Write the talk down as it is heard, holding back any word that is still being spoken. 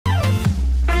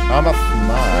I'm a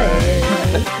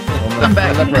snake. I'm a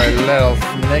slippery little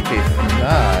snaky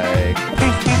snake.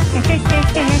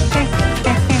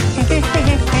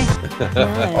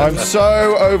 I'm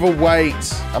so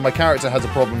overweight, and my character has a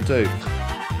problem too.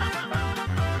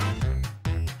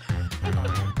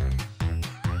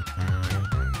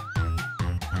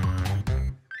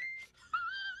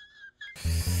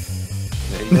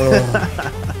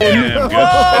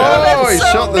 Oh, he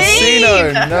shot the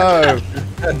Cino. No.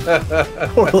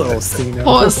 Poor little Cino.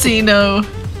 Poor Cino.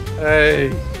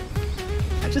 Hey.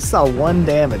 I just saw 1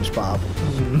 damage pop.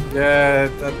 Yeah,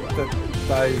 that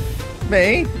Dave.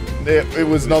 Me? It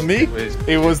was not me.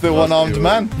 It was the one-armed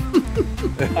man.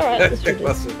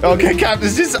 Alright, Okay,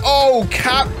 Captain's just. Oh,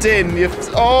 Captain!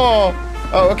 Oh,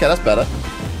 okay, that's better.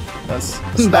 That's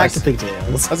back nice. to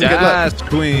pigtails. That's a good Yes, look.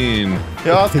 Queen.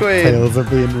 Yes, Queen. Tails are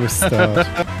being restored.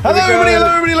 Hello,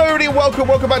 everybody,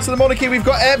 welcome back to the Monarchy. We've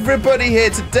got everybody here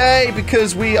today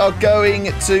because we are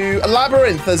going to a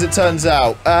labyrinth, as it turns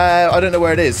out. I don't know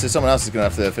where it is, so someone else is going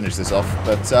to have to finish this off.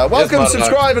 But welcome,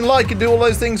 subscribe, and like, and do all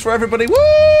those things for everybody.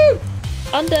 Woo!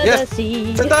 Under the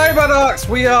sea. Today, Monarchs,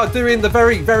 we are doing the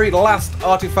very, very last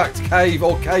artifact cave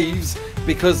or caves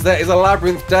because there is a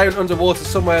labyrinth down underwater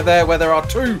somewhere there where there are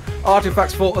 2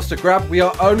 artifacts for us to grab. We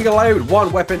are only allowed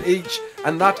 1 weapon each,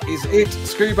 and that is it.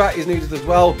 Scuba is needed as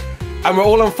well, and we're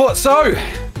all on foot. So,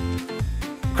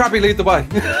 Krabby, lead the way.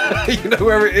 You know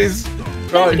where it is.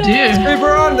 Right,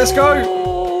 Scuba on. Let's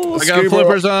go. I got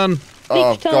flippers on.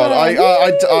 Oh god,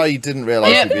 I didn't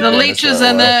realise. Yep, the leeches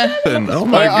in there. Oh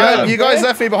my god. You guys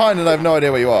left me behind and I have no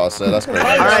idea where you are, so that's great.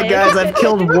 Alright guys, I've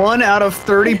killed 1 out of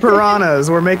 30 piranhas.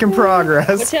 We're making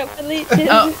progress. Watch out for leeches.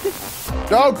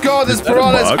 Oh god, there's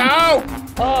piranhas! Ow!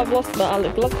 Oh, I've lost my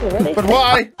Alec gloves already. But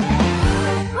why?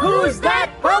 Who's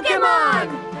that Pokemon?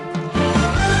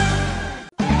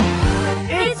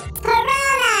 It's Piranha!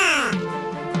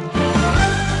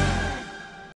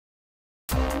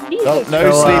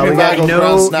 No sleeping bag or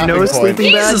ground snapping point.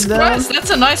 Sleeping Jesus Christ,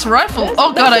 that's a nice rifle.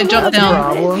 Oh god, I jumped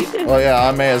down. Well, yeah,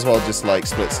 I may as well just like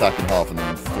split stack in half and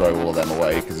then throw all of them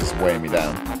away because it's weighing me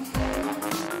down.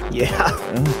 Yeah.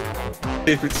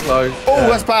 Keep it slow. Oh,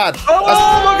 that's bad. Oh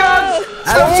my god! I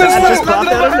just popped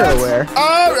out of nowhere.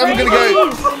 Oh, I'm gonna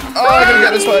go. Oh, I'm gonna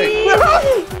get this way.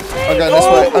 I'm going this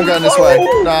way. I'm going this way.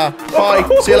 Nah. Bye.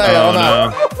 See you later. I'm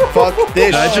out. Fuck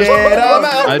this shit. I'm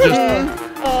out.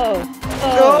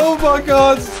 Oh my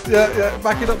god! Yeah,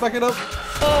 back it up.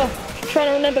 Oh, trying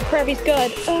to remember Krabby's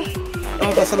guide. Oh,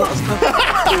 that's a lot of stuff.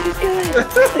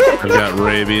 I've got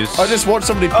rabies. I just watched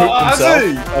somebody poop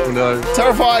themselves. Oh no.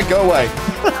 Terrified. Go away.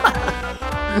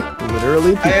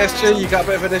 Literally. ASG, you got a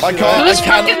bit of an issue. I can't. Who's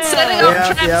fucking setting up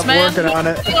traps, man? Working on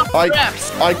it.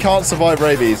 I can't survive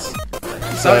rabies.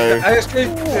 So. ASG.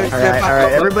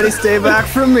 Alright, everybody stay back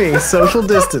from me. Social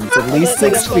distance, at least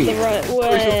 6 feet. The right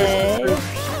way.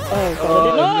 Oh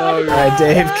god, no. Alright,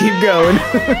 Dave, keep going.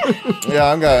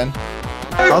 Yeah, I'm going.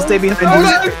 I'll stay behind you.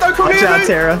 Watch out,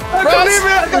 Tara. Russ,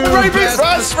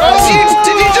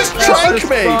 did you just choke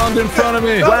me? In front of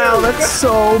me. Wow, that's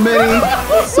so many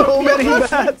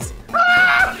bats.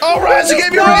 Oh, Russ, you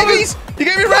gave me rabies! You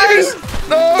gave me rabies!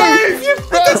 No!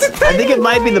 Russ! I think it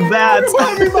might be the bats.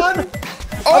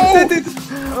 Oh!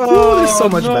 Oh, there's so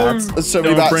much bats. There's so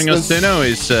many Don't bats. bring us dinner,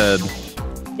 he said.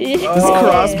 This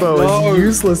crossbow is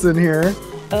useless in here.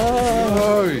 Help!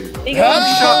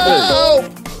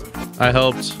 I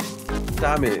helped.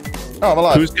 Damn it. Oh, I'm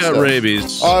alive. Who's got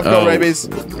rabies? Oh, I've got rabies.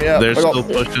 Yeah, They're still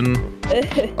pushing.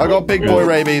 I got big boy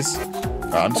rabies.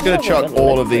 Right, I'm just going to chuck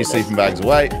all of these sleeping bags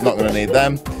away. Not going to need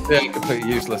them. Yeah,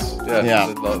 completely useless. Yeah.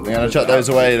 I'm going to chuck those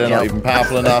away. They're not even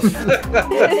powerful enough.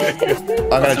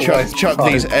 I'm going to chuck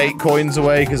these 8 coins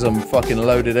away because I'm fucking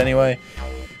loaded anyway.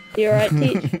 You're right,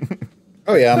 Teach.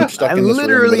 Oh yeah, I'm stuck in this room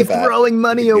literally with a bat. throwing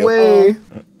money away.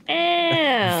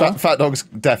 Ow. Fat Dog's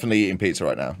definitely eating pizza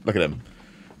right now. Look at him.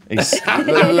 He's, look at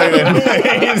him.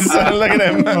 Look at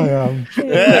him.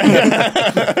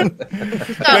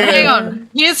 I am. Hang on.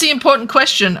 Here's the important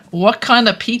question. What kind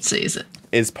of pizza is it?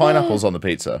 Is pineapples on the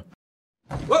pizza?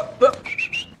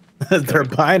 They're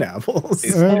pineapples.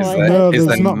 No, Is there's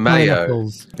there not mayo?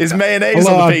 pineapples. Is mayonnaise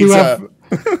Although on the pizza?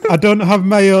 I don't have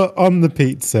mayo on the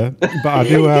pizza, but I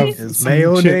do have Is some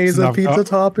mayonnaise chips, a and I've pizza got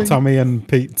topping? Tommy and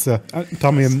pizza.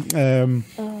 Tommy and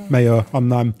mayo on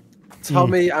them.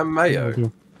 Tommy and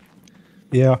mayo.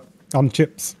 Yeah, on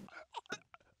chips.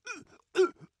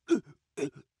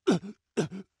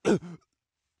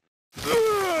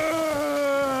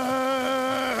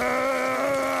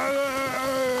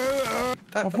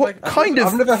 What kind of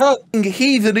I've never heard.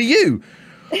 heathen are you?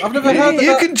 I've never heard.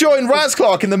 You can join Raz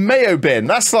Clark in the mayo bin.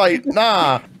 That's like,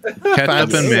 nah.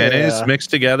 Ketchup and mayonnaise mixed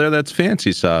together, that's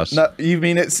fancy sauce. No, you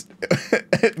mean it's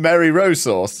Mary Rose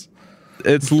sauce?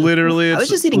 It's literally I was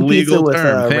its just eating legal pizza with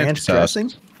term, fancy ranch sauce.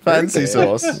 dressing. Fancy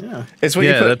sauce. Yeah. It's when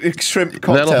you put shrimp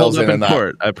That'll hold cocktails up in in and that.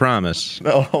 court, I promise.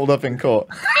 That'll hold up in court.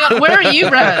 Where are you,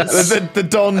 Raz? The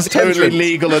Don's totally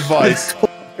legal advice.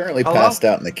 Currently passed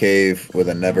out in the cave with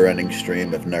a never-ending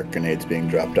stream of nerf grenades being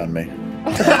dropped on me.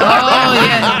 Oh,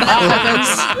 yeah.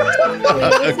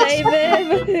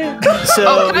 So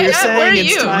Oh, you're where saying are it's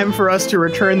you? time for us to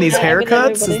return these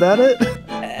haircuts? Is that it?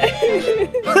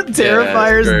 Yeah,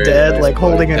 Terrifier's very dead, like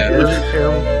holding an dead. air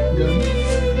gun.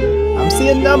 I'm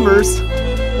seeing numbers.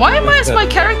 Why is my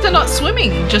character not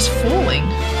swimming, just falling?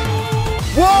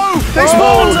 Whoa! They Oh,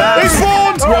 spawned! They that's-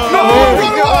 spawned! No!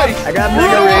 Run away! I got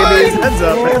mega rabies. Heads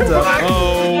up, heads up.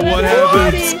 Oh, what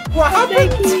happened? What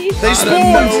happened? They Out of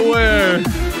spawned! nowhere.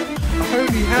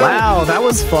 Holy hell. Wow, that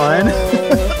was fun. No,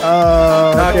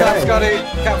 Cap's Okay. got it.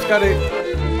 Cap's got it.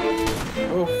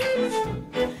 Oh.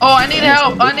 Oh, I need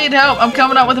help. I need help. I'm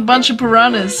coming up with a bunch of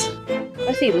piranhas.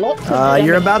 I see lots of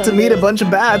You're about to meet a bunch of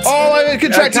bats. Oh, I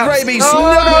contracted Caps. rabies! No!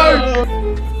 No!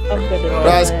 I'm good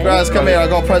at Raz, come here. I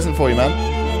got a present for you, man.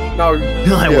 No. I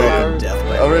would have been death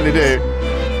by I really do.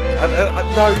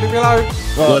 No, leave me alone.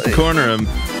 Well, Let's corner him.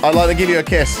 I'd like to give you a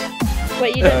kiss.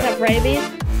 Wait, you don't have rabies?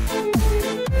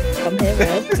 Come here,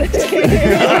 Raz.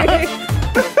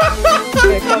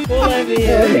 Come all over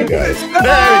Hey, you. guys.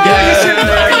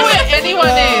 I don't know where anyone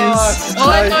is. All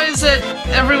I know is that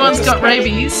everyone's got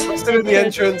rabies. Stood in the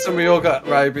entrance and we all got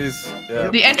rabies. Yeah.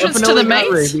 The entrance to the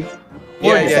maze? Yeah,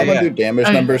 Can someone do yeah. damage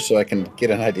Okay. numbers so I can get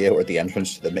an idea where the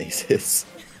entrance to the maze is?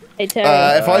 Hey,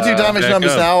 Terry. If I do damage back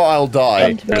numbers up. now, I'll die.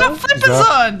 I got flippers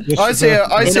on. I see it.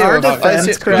 I In see our it. defense,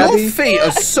 Your Krabby. feet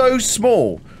are so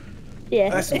small. Yeah.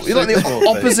 That's You're like the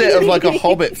opposite of like a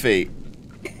hobbit feet.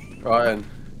 Ryan.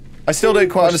 I still don't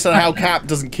quite understand how Cap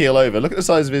doesn't keel over. Look at the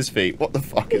size of his feet. What the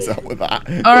fuck is up with that?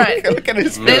 All right. Look at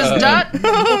his feet.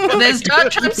 There's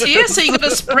dart traps here, so you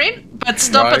gotta sprint, but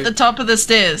stop Right. at the top of the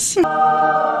stairs.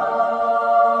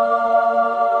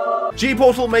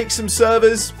 G-Portal makes some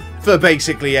servers for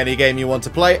basically any game you want to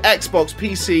play, Xbox,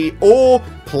 PC, or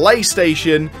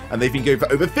PlayStation, and they've been going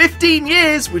for over 15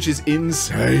 years, which is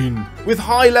insane. With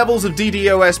high levels of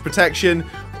DDoS protection,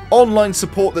 online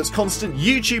support that's constant,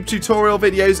 YouTube tutorial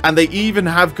videos, and they even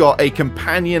have got a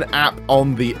companion app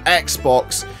on the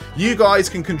Xbox. You guys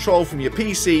can control from your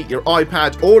PC, your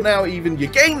iPad, or now even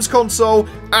your games console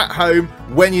at home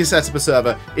when you set up a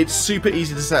server. It's super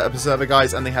easy to set up a server,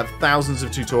 guys, and they have thousands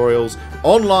of tutorials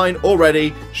online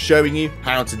already showing you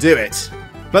how to do it.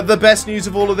 But the best news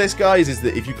of all of this, guys, is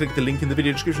that if you click the link in the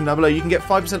video description down below, you can get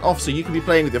 5% off, so you can be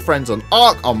playing with your friends on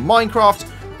ARK, on Minecraft,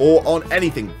 or on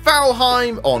anything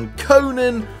Valheim, on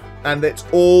Conan, and it's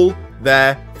all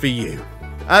there for you.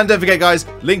 And don't forget, guys,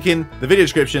 link in the video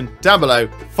description down below,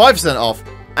 5% off,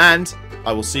 and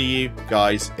I will see you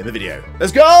guys in the video.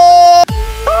 Let's go!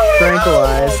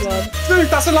 Tranquilized. Dude,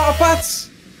 that's a lot of bats.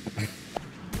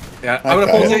 Yeah, I'm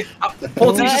gonna port it.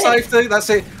 Port it to safety. That's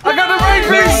it. I got the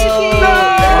rabies.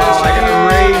 I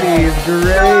got rabies.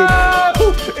 Great.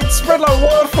 It spread like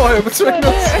wildfire between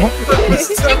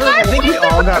us. I think we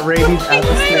all got rabies at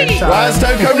the same time. Raz,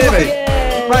 don't come near me.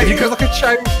 Right, it was like a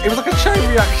chain. It was like a chain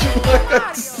reaction.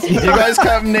 If you guys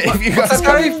come near, if you guys What's that,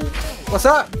 come... Dave? What's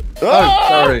that? Oh!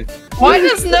 Oh, sorry. Why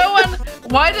does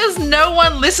no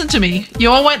one listen to me? You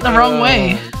all went the wrong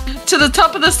way. To the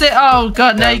top of the stairs. Oh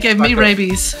god, now you gave me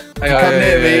rabies. Come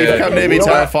near me,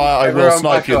 Terrifier. I will Everyone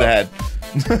snipe back you in the up.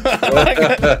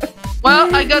 head.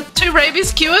 Well, I got 2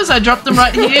 rabies cures. I dropped them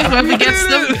right here. Whoever gets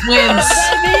them wins.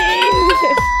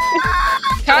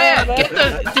 Kaya,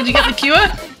 did you get the cure?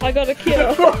 I got a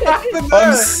kill. Oh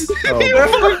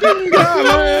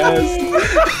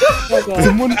god.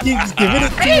 Someone keeps giving it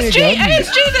to me ASG, again.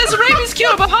 ASG, there's a rabies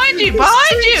cure behind you,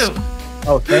 behind you.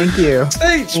 Oh, thank you.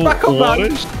 Stage, back up, What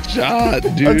man. a shot,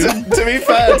 dude. To be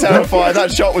fair, Terrifier,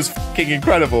 that shot was fucking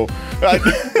incredible. I'm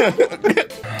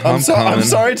coming.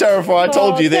 sorry, Terrifier. I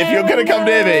told you that if you're gonna come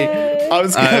near me, I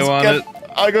was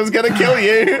gonna kill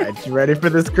you. Right, you ready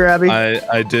for this, Krabby?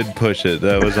 I did push it.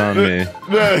 That was on me.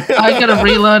 I gotta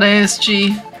reload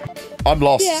ASG. I'm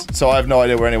lost, Yeah. so I have no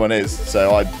idea where anyone is.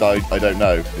 So I don't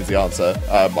know is the answer.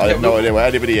 I have no idea where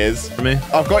anybody is. For me?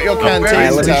 I've got your Alright,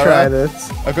 canteen, let me try Tara.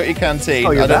 this. I've got your canteen.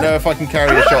 Oh, you're I don't back? know if I can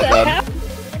carry a shotgun.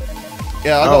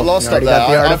 Yeah, I Oh, got lost you up already there. got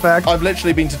the artifact? I've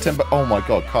literally been to Timber. Oh my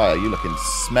god, Kaya, you looking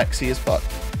smexy as fuck.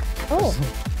 Oh.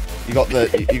 You got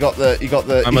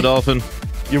the. I'm a dolphin.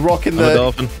 You're rocking I'm a the.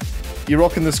 dolphin. You're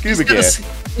rocking the scuba gear.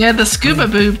 Yeah, the scuba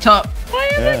boob top. Why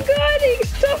am I gliding?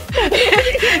 Stop.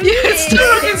 It's still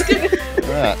looking good.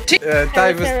 Yeah.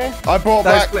 Dave was I brought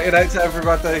Dave back. split it out to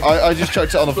everybody. I just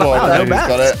chucked it on the floor. Wow, I don't know no who's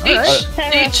got bats.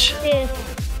 it. Teach. Yeah.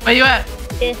 Where you at?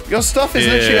 Your stuff is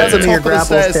Yeah. literally at the Some of your top of the grapples,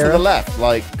 stairs to Tara. the left.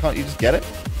 Like, can't you just get it?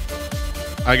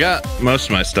 I got most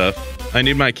of my stuff. I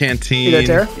need my You canteen. there,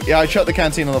 Tara? Yeah, I chucked the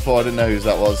canteen on the floor. I didn't know whose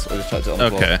that was. I just chucked it on the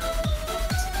floor. Okay.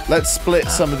 Let's split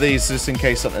some of these just in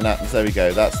case something happens. There we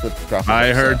go. That's the grapple. I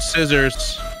box heard there.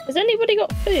 scissors. Has anybody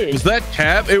got food? Was that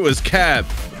Cap? It was Cap.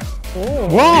 Oh.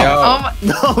 Whoa! Oh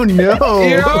my. Oh no!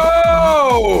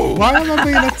 Yo! Why am I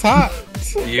being attacked?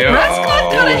 Yo!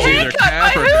 Rascal got a It was either haircut by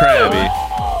Cap or who? Krabby.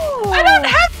 I don't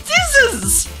have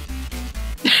scissors.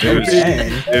 It was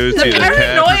The either Cap or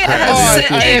paranoia Krabby.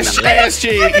 has set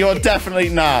in. ASG, you're definitely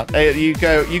nah. You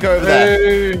go over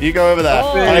there. You go over there.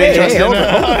 Oh. I ain't Hey, interested. hold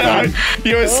on.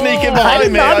 You were sneaking Oh. I behind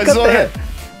did me. not I look saw up there. it.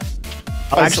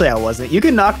 Actually, I wasn't. You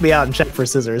can knock me out and check for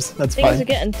scissors. That's Things are fine.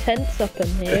 getting tense up in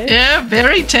here. Yeah,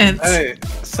 very tense. Hey,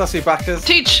 sussy backers.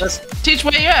 Teach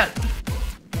where you at?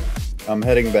 I'm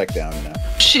heading back down now.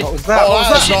 Shit. What was that? Oh,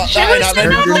 What was that's that? not Who that. set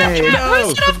off that Grenade. trap?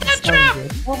 Who set off that trap?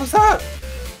 What was that?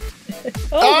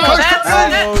 Oh, Oh, That's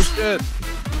Oh it. shit!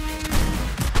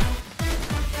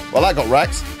 well, that got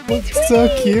wrecked. So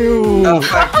cute. Oh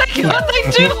my god,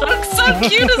 they do look so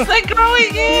cute as they're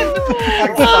growing in.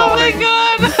 Oh my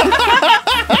god.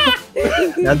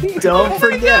 Now, don't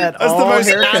forget, That's the all most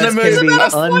haircuts anime- can be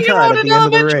That's what you uncut want at in the end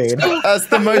of the elementary raid. school. That's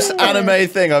the most anime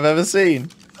thing I've ever seen.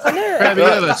 Krabby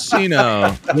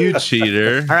Avicino, you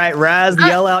cheater. All right, Raz,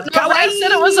 yell out. No, Raz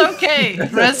said it was okay.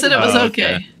 Raz said it was Oh,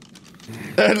 okay. okay.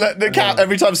 The cat,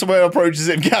 every time someone approaches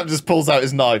him, Cap just pulls out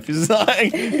his knife. He's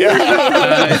like,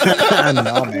 yeah.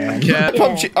 No, man. Cap. I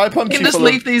pumped You you can just full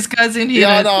of... leave these guys in here.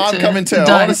 Yeah, to- no, I'm to- coming too. to I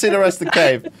die. want to see the rest of the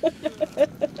cave.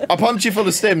 I pumped you full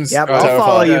of stims. Yep, Terrified. I'll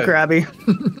follow you, Okay.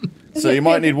 Krabby. So you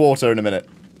might need water in a minute.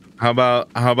 How about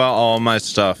all my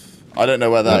stuff? I don't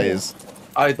know where that is.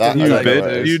 I That- didn't you take bit-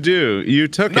 it. You do. You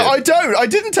took No, it. I don't. I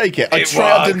didn't take it. I It straight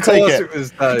up was, didn't of take course it. it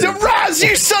was Dave. Raz,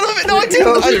 you son of it! No, I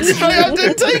didn't. I straight up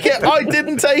didn't take it. I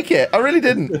didn't take it. I really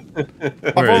didn't. I Where is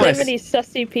so promise. many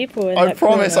sussy people in I that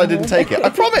promise I corner, didn't huh? take it. I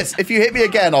promise. If you hit me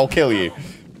again, I'll kill you.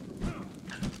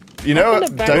 You know I'm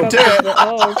what? gonna back Don't up do a it. bit.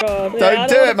 Oh god. Don't I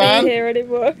do don't it, wanna man. be here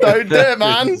anymore. Don't do it,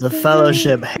 man. The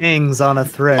fellowship hangs on a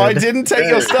thread. I didn't take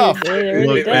your stuff. It really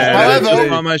Look, does. man, However- I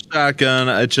just want my shotgun.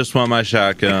 I just want my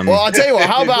shotgun. Well, I tell you what.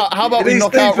 How about we He's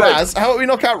knock out stupid. Raz? How about we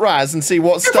knock out Raz and see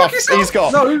what stuff he's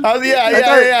got? No.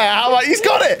 Yeah. How about he's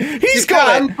got it? He's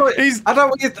got it. He's I don't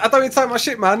want you to take my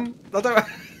shit, man. I don't.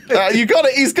 you got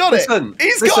it. He's got it. Listen,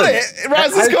 He's listen. got it.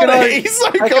 Raz has How got can it. I- He's so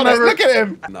how got can I it. Look at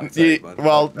him. No, it's You- not, man.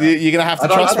 well, you're gonna have to I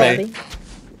don't- trust I me. Daddy.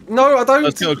 No, I don't.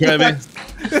 Let's go, Krabby.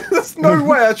 There's no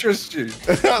way I trust you.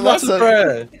 That's That's a- a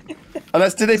prayer.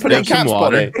 Unless did they put it in Have some Cap's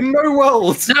water. body? In no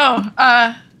world. No,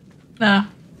 no.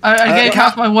 I gave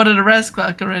half my water to Raz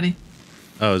Clark already.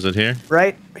 Oh, is it here?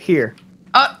 Right here.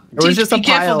 Oh, There was Teach, just a be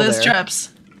careful, pile there's there.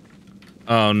 traps.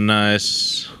 Oh,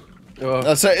 nice.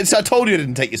 Oh, So I told you I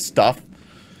didn't take your stuff.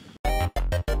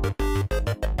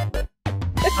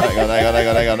 Hang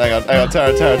on.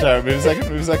 Tara. Move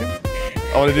a second.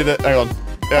 I want to do that. Hang on.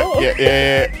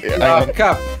 Yeah. Hang on.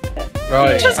 Cap.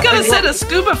 Right. Just gotta set a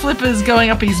scuba flippers going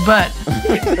up his butt.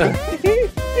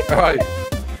 Right.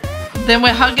 Then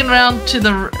we're hugging around to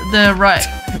the right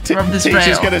from this Teacher's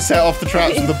rail. gonna set off the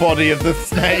traps with the body of the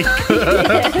snake.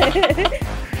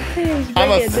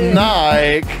 I'm a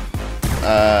snake.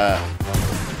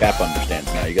 Cap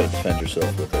understands now. You gotta defend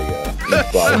yourself with a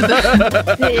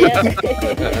body. Yeah.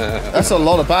 That's a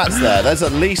lot of bats there. There's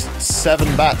at least 7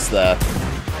 bats there.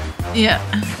 Yeah.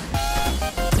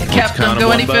 Cap, count don't go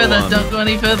them any one by further. one. Don't go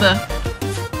any further.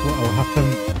 What will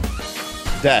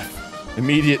happen? Death.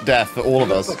 Immediate death for all of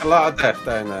Looks us. like a lot of death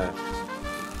down there.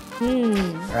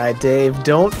 All right, Dave,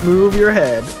 don't move your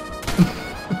head.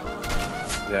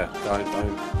 Yeah, don't.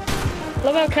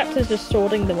 Love how Captain's just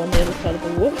sorting them on the other side of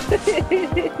the wall.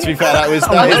 To be fair, that was.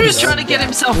 I thought he was trying to get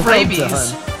himself rabies.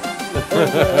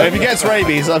 If he gets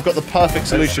rabies, I've got the perfect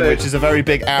solution, which is a very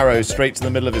big arrow straight to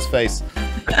the middle of his face.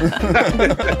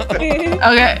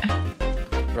 Okay.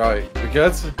 Right, we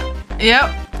good?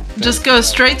 Yep. Just go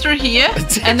straight through here,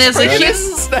 and there's a hidden.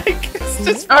 snake. It's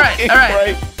just All right, fucking all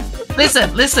right. great.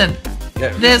 Listen.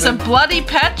 Yeah. There's a bloody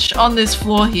patch on this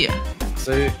floor here.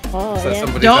 See? Oh, Is that yeah.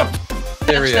 somebody's Don't up? touch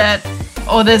Area. that,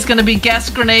 or there's gonna be gas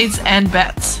grenades and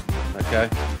bats. Okay.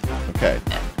 Okay.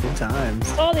 Good times.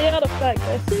 Oh, the artifact.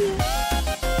 I see it.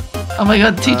 Oh my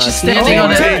god, Teach is standing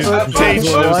on it. Teach.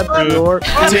 What? Your-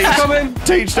 Teach. Coming.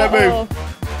 Teach, don't move.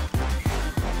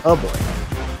 Oh boy.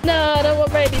 No, I don't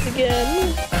want rabies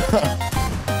again.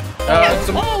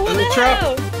 Some, Oh, what there's a the trap.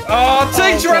 hell? Oh,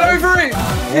 teacher ran over it!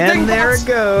 And there it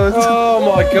goes. Oh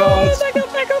my god. Back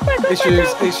up, back up, back up,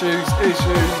 Issues, back up. issues.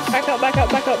 Back up, back up,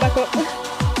 back up, back up.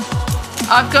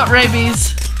 I've got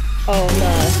rabies. Oh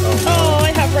no. Oh,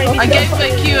 I have rabies. I gave my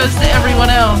cures to everyone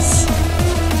else.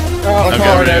 Oh, I've come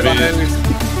got on, rabies.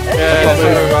 Yeah, so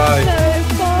have I.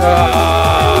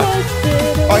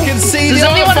 I can see Does the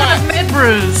anyone have artifact. mid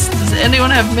brews? Does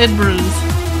anyone have mid brews?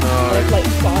 Like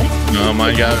 5. Oh,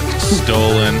 mine got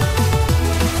stolen.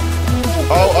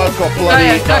 Oh, I've got Go bloody.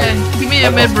 ahead, go ahead. Give me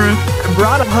a mid brew. I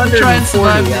brought Try and 140.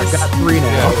 survive I've this. got 3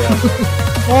 now.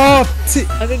 Oh,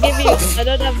 I could give you. I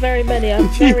don't have very many. I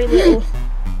have very little.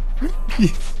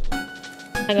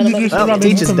 Hang on a moment. Oh,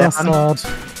 Teach is down.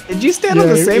 Did you stand on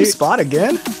the same spot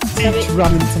again? Teach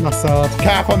ran into my sword.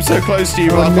 Cap, I'm so close to you,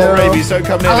 but Oh, I've got no. rabies. Don't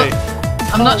come near me.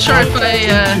 I'm not sure if I.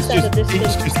 Teach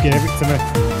just gave it to me.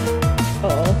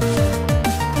 Oh.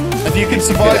 If you can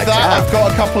survive Yeah, that, Cap. I've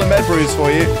got a couple of med brews for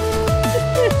you.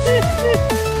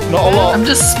 Not a lot. I'm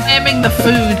just spamming the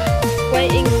food.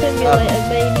 Waiting simulator,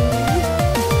 baby.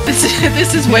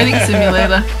 This is waiting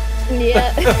simulator.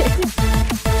 Yeah.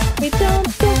 We don't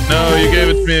stop. No, you gave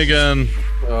it to me again.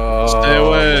 Stay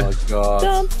away. Oh my god.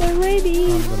 Stop the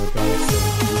rabies. I'm gonna go soon.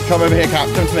 Come over here, Cap.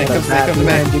 Come to me. Come to me. Come to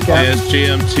me.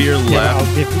 ASGM to your Yeah,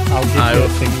 left. I'll give you a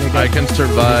thing again. I can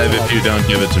survive if you don't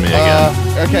give it to me again.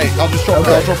 Okay, I'll just drop it.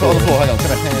 I'll drop it on the floor. Hang on.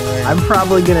 Come here. I'm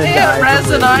probably gonna die. Yeah, Raz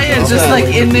from and I are rabies. just Okay. like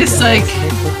in this like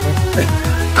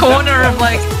corner of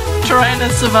like trying to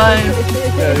survive.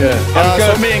 Yeah. That's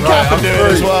what me and Cap are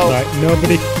doing as well. Right,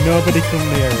 nobody come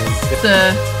near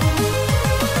us.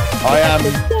 I am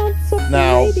Don't stop the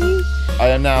now. rabies. I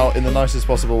am now, in the nicest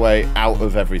possible way, out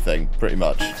of everything, pretty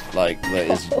much. Like,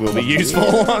 that will be useful.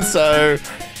 So,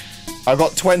 I've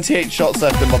got 28 shots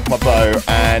left in my bow,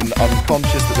 and I'm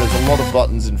conscious that there's a lot of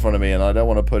buttons in front of me, and I don't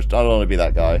want to push. I don't want to be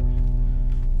that guy.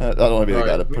 I don't want to be the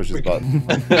guy that pushes the button.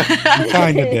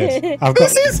 Kind of did. I've got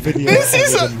video This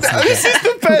is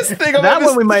the best thing. I've That got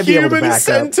one we might this be able to human back up.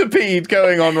 centipede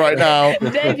going on right now.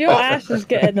 Dave, your ass is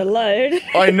getting a load.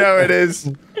 I know it is.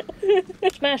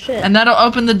 Smash it. And that'll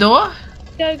open the door.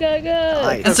 Go, go, go.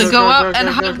 Nice. And so go up and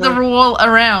hug the wall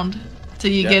around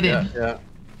till you get in. Yeah.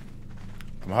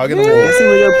 I'm hugging the wall. Guessing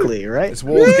we go clear, right? This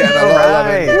wall's getting a lot of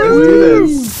Alright, loving.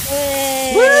 let's do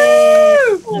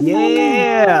this. Woo!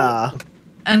 Yeah.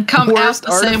 And come out Worst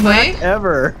the same way. artifact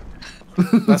ever.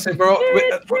 That's it, bro.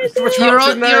 We're trapped You're all,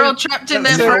 in there. you're all trapped in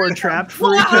there. So for- we're trapped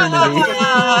for eternity.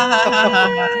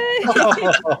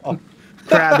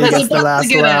 Krabby There's a gets the button to last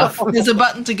get laugh. out. There's a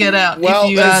button to get out Well,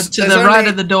 if you are there's- to there's the right only-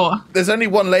 of the door. There's only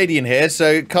one lady in here,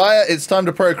 so Kaya, it's time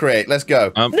to procreate. Let's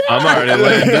go. I'm already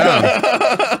laying down.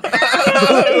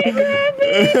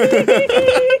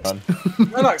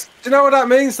 Relax. Do you know what that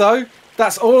means, though?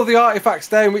 That's all of the artifacts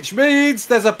down, which means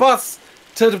there's a bus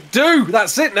to do.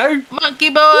 That's it now. Monkey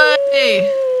boy!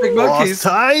 Big Lost monkeys.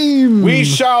 time. We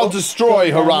shall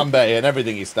destroy Harambe and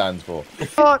everything he stands for.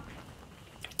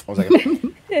 One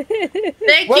second.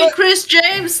 Thank Well, you, Chris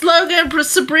James, slogan for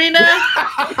Sabrina.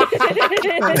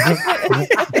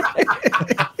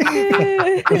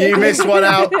 You missed one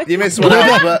out. You missed one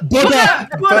out. But Buddha!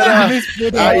 you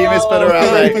missed better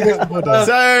out, mate. Buddha.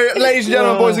 So, ladies and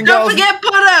gentlemen, boys and Don't girls, forget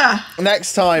Butter.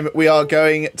 next time we are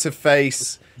going to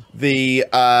face the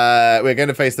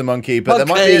monkey, but there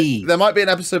might be an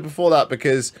episode before that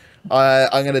because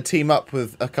I'm going to team up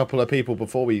with a couple of people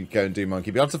before we go and do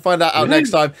monkey. We'll have to find that out next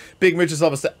time. Big muchas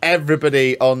lovers to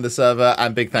everybody on the server,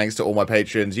 and big thanks to all my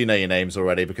patrons. You know your names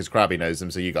already because Krabby knows them,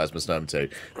 so you guys must know them too.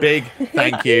 Big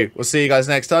thank you. We'll see you guys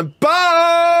next time.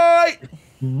 Bye.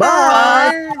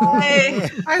 Bye. Hey.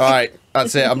 All right,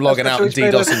 that's it. I'm logging out and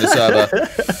DDoSing the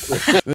server.